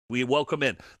We welcome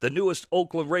in the newest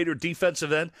Oakland Raider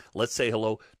defensive end. Let's say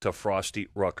hello to Frostee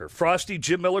Rucker. Frostee,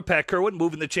 Jim Miller, Pat Kirwan,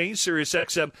 moving the chains,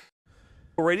 SiriusXM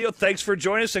Radio. Thanks for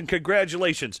joining us, and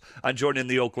congratulations on joining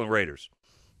the Oakland Raiders.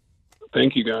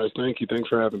 Thank you, guys. Thank you. Thanks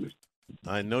for having me.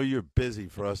 I know you're busy,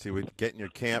 Frostee, with getting your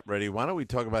camp ready. Why don't we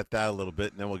talk about that a little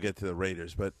bit, and then we'll get to the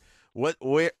Raiders. But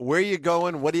where are you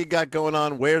going? What do you got going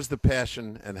on? Where's the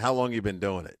passion, and how long you been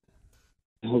doing it?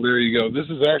 Well, there you go. This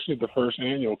is actually the first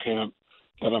annual camp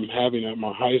that I'm having at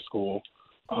my high school.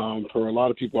 For a lot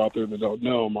of people out there that don't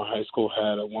know, my high school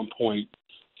had at one point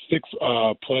 6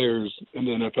 players in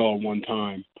the NFL at one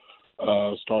time,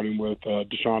 starting with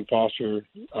Deshaun Foster,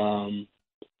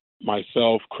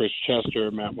 myself, Chris Chester,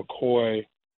 Matt McCoy,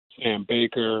 Sam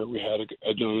Baker. We had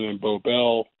a gentleman named Bo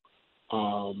Bell.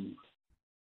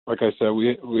 Like I said,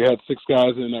 we had 6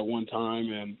 guys in at one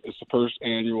time, and it's the first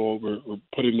annual. We're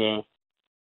putting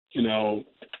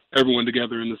everyone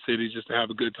together in the city just to have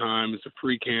a good time. It's a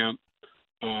free camp.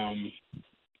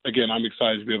 Again, I'm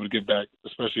excited to be able to get back,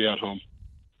 especially at home.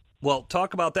 Well,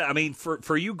 talk about that. I mean,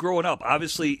 for you growing up,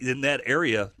 obviously in that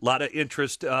area, a lot of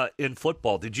interest in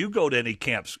football. Did you go to any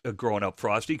camps growing up,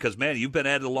 Frostee? Because, man, you've been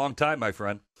at it a long time, my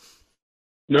friend.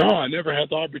 No, I never had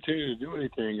the opportunity to do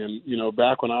anything. And,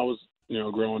 back when I was,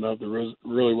 growing up, there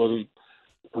really wasn't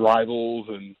rivals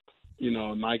and,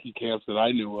 Nike camps that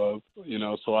I knew of,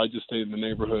 so I just stayed in the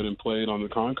neighborhood and played on the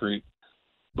concrete.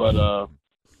 But, to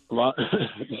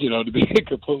be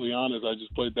completely honest, I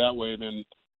just played that way and then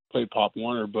played Pop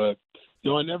Warner. But,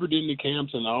 I never did any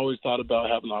camps, and I always thought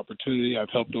about having an opportunity. I've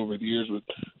helped over the years with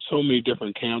so many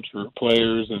different camps for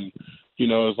players, and,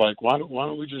 it's like, why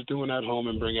don't we just do one at home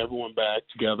and bring everyone back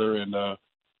together and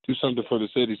do something for the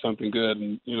city, something good,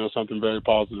 and, something very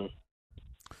positive.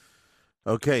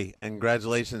 Okay, and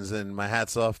congratulations, and my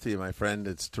hat's off to you, my friend.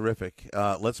 It's terrific.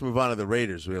 Let's move on to the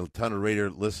Raiders. We have a ton of Raider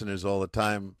listeners all the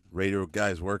time, Raider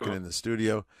guys working in the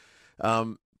studio.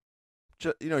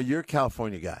 You're a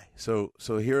California guy, so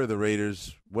here are the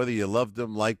Raiders. Whether you loved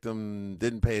them, liked them,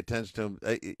 didn't pay attention to them,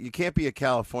 you can't be a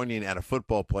Californian and a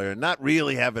football player and not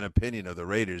really have an opinion of the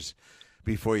Raiders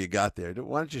before you got there.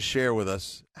 Why don't you share with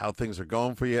us how things are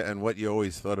going for you and what you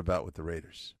always thought about with the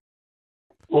Raiders?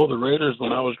 Well, the Raiders,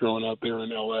 when I was growing up, they were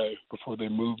in L.A. before they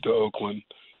moved to Oakland.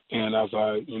 And as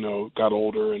I, got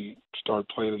older and started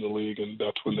playing in the league, and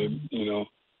that's when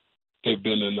they've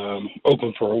been in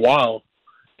Oakland for a while.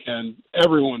 And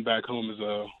everyone back home is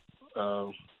a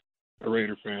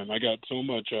Raider fan. I got so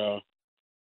much, so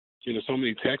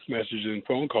many text messages and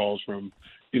phone calls from,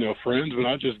 friends, but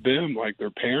not just them, like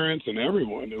their parents and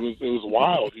everyone. It was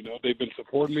wild. They've been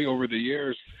supporting me over the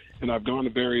years, and I've gone to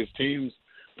various teams.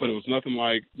 But it was nothing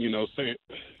like,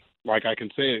 like I can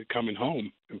say it coming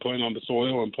home and playing on the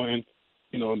soil and playing,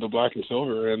 in the black and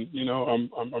silver. And,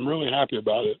 I'm really happy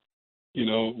about it.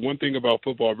 One thing about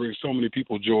football, it brings so many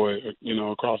people joy,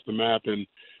 across the map. And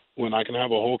when I can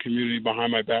have a whole community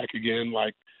behind my back again,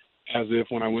 like as if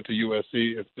when I went to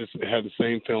USC, it had the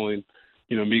same feeling,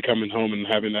 me coming home and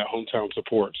having that hometown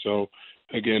support. So,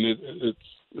 again,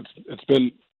 it's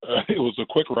been, it was a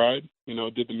quick ride,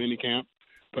 did the mini camp.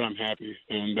 But I'm happy,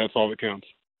 and that's all that counts.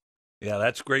 Yeah,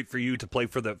 that's great for you to play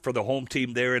for the home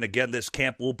team there. And again, this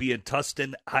camp will be in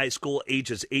Tustin High School,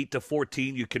 ages 8 to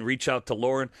 14. You can reach out to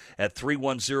Lauren at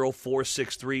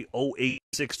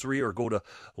 310-463-0863 or go to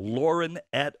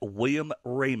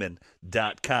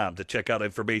lauren@williamraymond.com to check out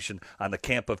information on the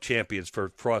Camp of Champions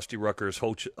for Frostee Rucker's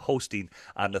hosting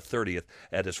on the 30th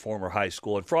at his former high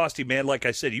school. And Frostee, man, like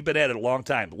I said, you've been at it a long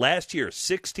time. Last year,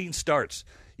 16 starts.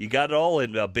 You got it all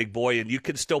in, big boy, and you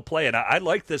can still play. And I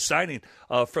like this signing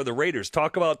for the Raiders.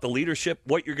 Talk about the leadership,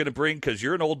 what you're going to bring, because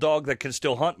you're an old dog that can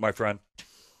still hunt, my friend.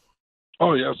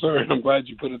 Oh, yeah, sir. I'm glad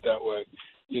you put it that way.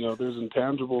 There's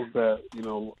intangibles that,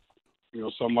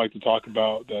 some like to talk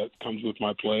about that comes with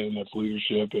my play, and that's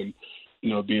leadership and,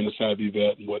 being a savvy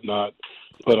vet and whatnot.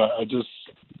 But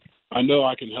I know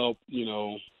I can help,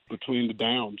 between the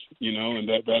downs, and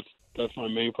that's my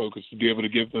main focus, to be able to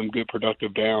give them good,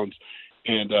 productive downs.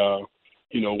 And,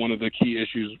 one of the key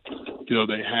issues,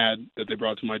 they had that they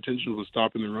brought to my attention was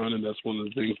stopping the run. And that's one of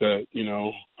the things that,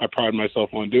 I pride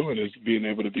myself on doing, is being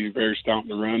able to be very stout in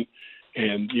the run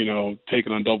and,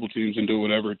 taking on double teams and do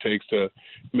whatever it takes to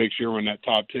make sure we're in that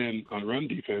top 10 on run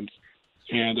defense.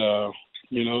 And,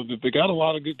 they got a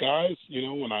lot of good guys.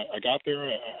 When I got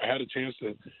there, I had a chance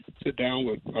to sit down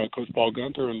with Coach Paul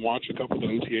Gunther and watch a couple of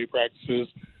the OTA practices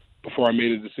before I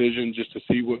made a decision, just to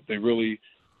see what they really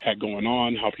had going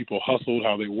on, how people hustled,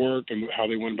 how they worked, and how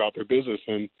they went about their business.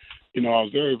 And, I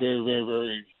was very, very, very,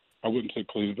 very, I wouldn't say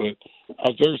pleased, but I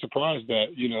was very surprised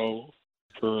that,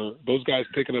 for those guys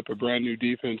picking up a brand new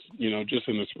defense, just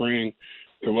in the spring,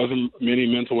 There wasn't many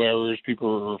mental errors.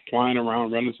 People were flying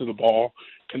around, running to the ball,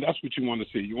 and that's what you want to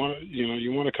see. You want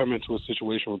to come into a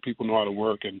situation where people know how to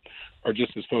work and are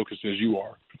just as focused as you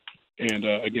are. And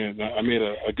again, I made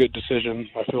a good decision,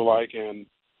 I feel like, and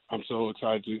I'm so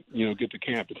excited to get to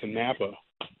camp. It's in Napa.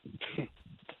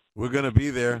 We're going to be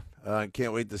there. I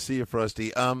can't wait to see you,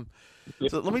 Frostee.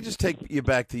 So let me just take you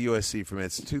back to USC for a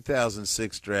minute. It's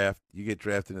 2006 draft. You get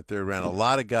drafted in the third round. A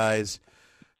lot of guys.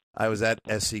 I was at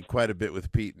SC quite a bit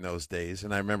with Pete in those days,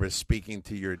 and I remember speaking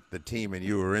to the team, and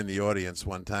you were in the audience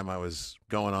one time. I was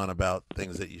going on about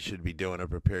things that you should be doing to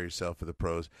prepare yourself for the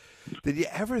pros. Did you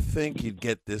ever think you'd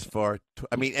get this far?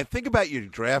 I mean, and think about your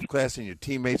draft class and your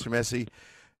teammates from SC.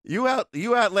 You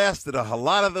outlasted a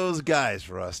lot of those guys,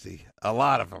 Frostee. A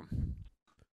lot of them.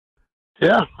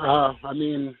 Yeah, I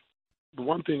mean, the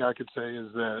one thing I could say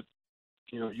is that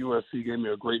USC gave me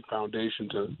a great foundation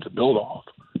to build off.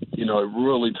 It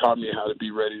really taught me how to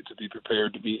be ready, to be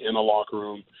prepared, to be in a locker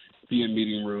room, be in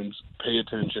meeting rooms, pay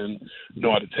attention,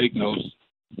 know how to take notes,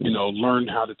 learn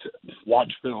how to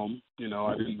watch film.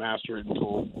 I didn't master it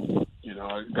until,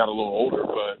 I got a little older,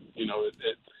 but,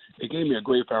 it gave me a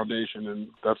great foundation, and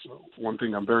that's one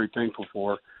thing I'm very thankful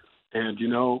for. And,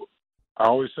 I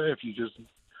always say if you just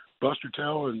bust your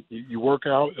tail and you work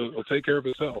out, it'll take care of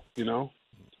itself,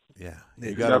 Yeah,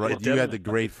 you got it right. You had the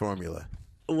great formula.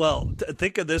 Well,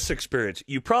 think of this experience.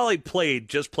 You probably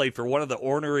played for one of the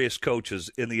orneriest coaches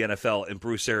in the NFL in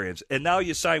Bruce Arians, and now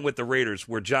you sign with the Raiders,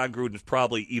 where John Gruden's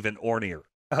probably even ornier.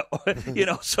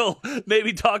 So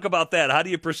maybe talk about that. How do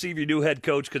you perceive your new head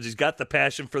coach? Because he's got the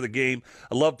passion for the game.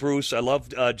 I love Bruce. I love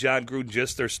John Gruden,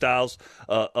 just their styles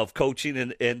of coaching,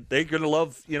 and they're going to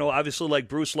love, obviously like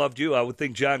Bruce loved you. I would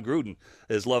think John Gruden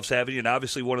loves having you, and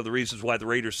obviously one of the reasons why the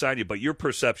Raiders signed you. But your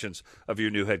perceptions of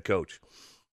your new head coach?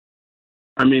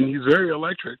 I mean, he's very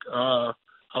electric. I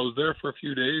was there for a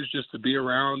few days just to be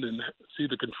around and see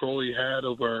the control he had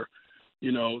over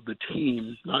the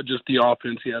team, not just the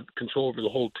offense. He had control over the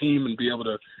whole team and be able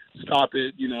to stop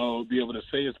it, be able to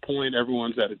say his point.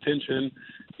 Everyone's at attention.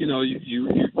 You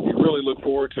really look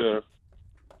forward to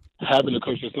having a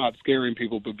coach that's not scaring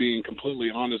people, but being completely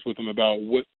honest with them about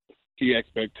what the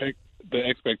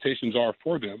expectations are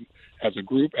for them as a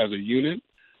group, as a unit,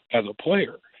 as a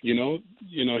player.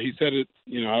 He said it,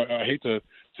 I hate to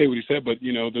say what he said, but,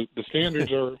 the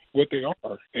standards are what they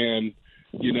are. And,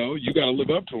 you got to live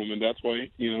up to them. And that's why,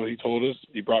 he told us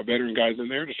he brought veteran guys in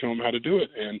there to show them how to do it.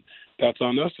 And that's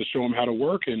on us to show them how to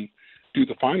work and do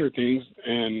the finer things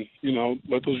and,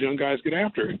 let those young guys get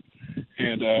after it.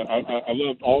 And I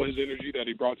loved all his energy that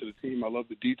he brought to the team. I loved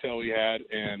the detail he had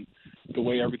and the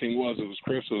way everything was. It was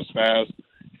crisp. It was fast.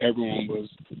 Everyone was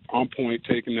on point,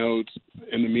 taking notes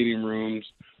in the meeting rooms,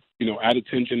 at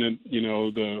attention at,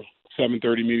 the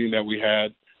 7:30 meeting that we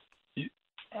had.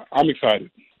 I'm excited.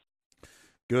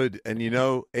 Good. And,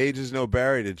 age is no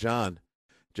barrier to John.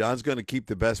 John's going to keep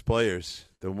the best players.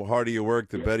 The harder you work,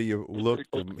 the better you look.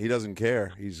 He doesn't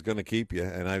care. He's going to keep you.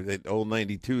 And old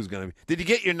 92 is going to be. Did you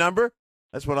get your number?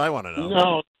 That's what I want to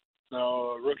know.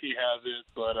 No, rookie has it.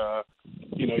 But,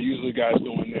 usually guys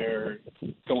go in there,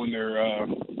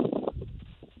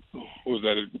 what was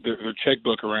that? Their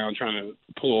checkbook around trying to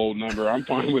pull an old number. I'm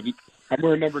fine with. I'm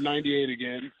wearing number 98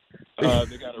 again.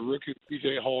 They got a rookie,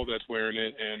 PJ Hall, that's wearing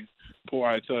it, and boy,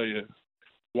 I tell you,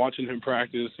 watching him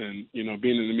practice and being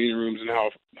in the meeting rooms and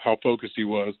how focused he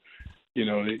was, he's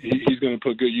going to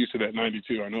put good use of that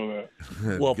 92. I know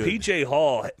that. Well, PJ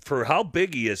Hall, for how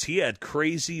big he is, he had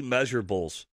crazy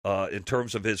measurables in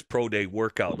terms of his pro day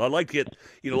workout. I like it.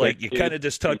 Like you kind of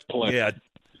just touched.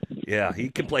 Yeah, he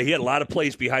can play. He had a lot of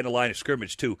plays behind the line of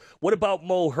scrimmage, too. What about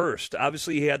Mo Hurst?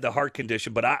 Obviously, he had the heart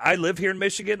condition, but I live here in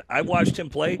Michigan. I watched him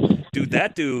play.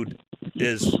 That dude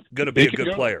is going to be a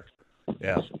good player.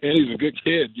 Yeah. And he's a good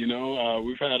kid,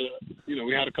 We've had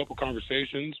we had a couple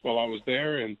conversations while I was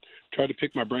there and tried to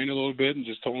pick my brain a little bit and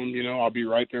just told him, I'll be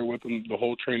right there with him the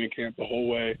whole training camp, the whole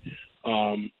way,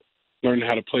 learning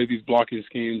how to play these blocking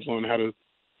schemes, learn how to,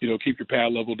 keep your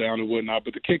pad level down and whatnot.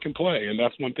 But the kid can play, and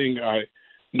that's one thing I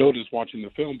noticed watching the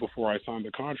film before I signed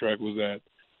the contract was that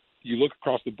you look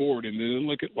across the board and then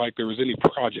look at like there was any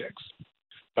projects.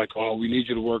 Like, oh, we need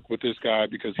you to work with this guy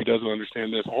because he doesn't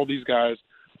understand this. All these guys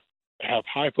have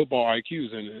high football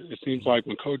IQs, and it seems like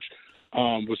when Coach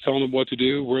was telling them what to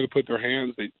do, where to put their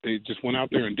hands, they just went out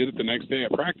there and did it the next day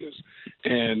at practice.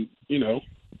 And,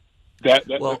 that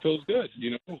Well, feels good,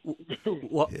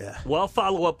 Well, Yeah. well, I'll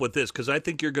follow up with this because I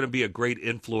think you're going to be a great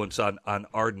influence on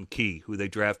Arden Key, who they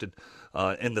drafted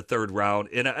in the third round.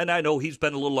 And I know he's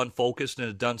been a little unfocused and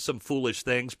has done some foolish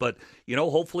things, but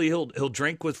hopefully he'll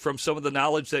drink from some of the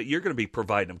knowledge that you're going to be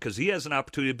providing him, because he has an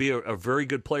opportunity to be a very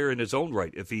good player in his own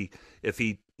right if he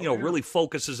really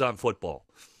focuses on football.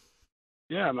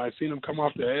 Yeah, and I've seen him come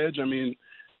off the edge. I mean,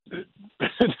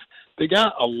 they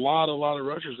got a lot of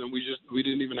rushers, and we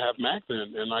didn't even have Mac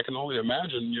then. And I can only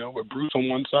imagine, with Bruce on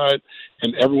one side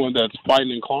and everyone that's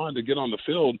fighting and clawing to get on the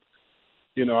field.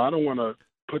 I don't want to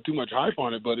put too much hype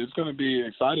on it, but it's going to be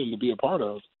exciting to be a part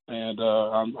of. And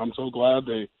I'm so glad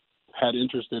they had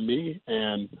interest in me,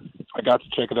 and I got to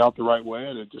check it out the right way,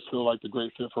 and it just feels like a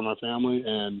great fit for my family.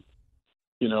 And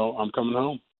I'm coming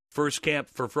home. First camp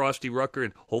for Frostee Rucker,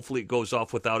 and hopefully it goes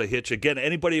off without a hitch. Again,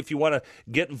 anybody, if you want to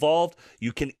get involved,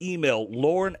 you can email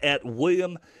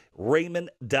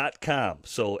lauren@williamraymond.com.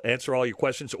 So answer all your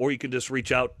questions, or you can just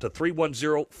reach out to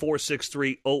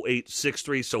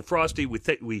 310-463-0863. So, Frostee, we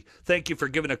thank you for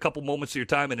giving a couple moments of your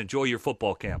time, and enjoy your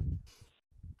football camp.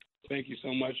 Thank you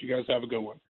so much. You guys have a good one.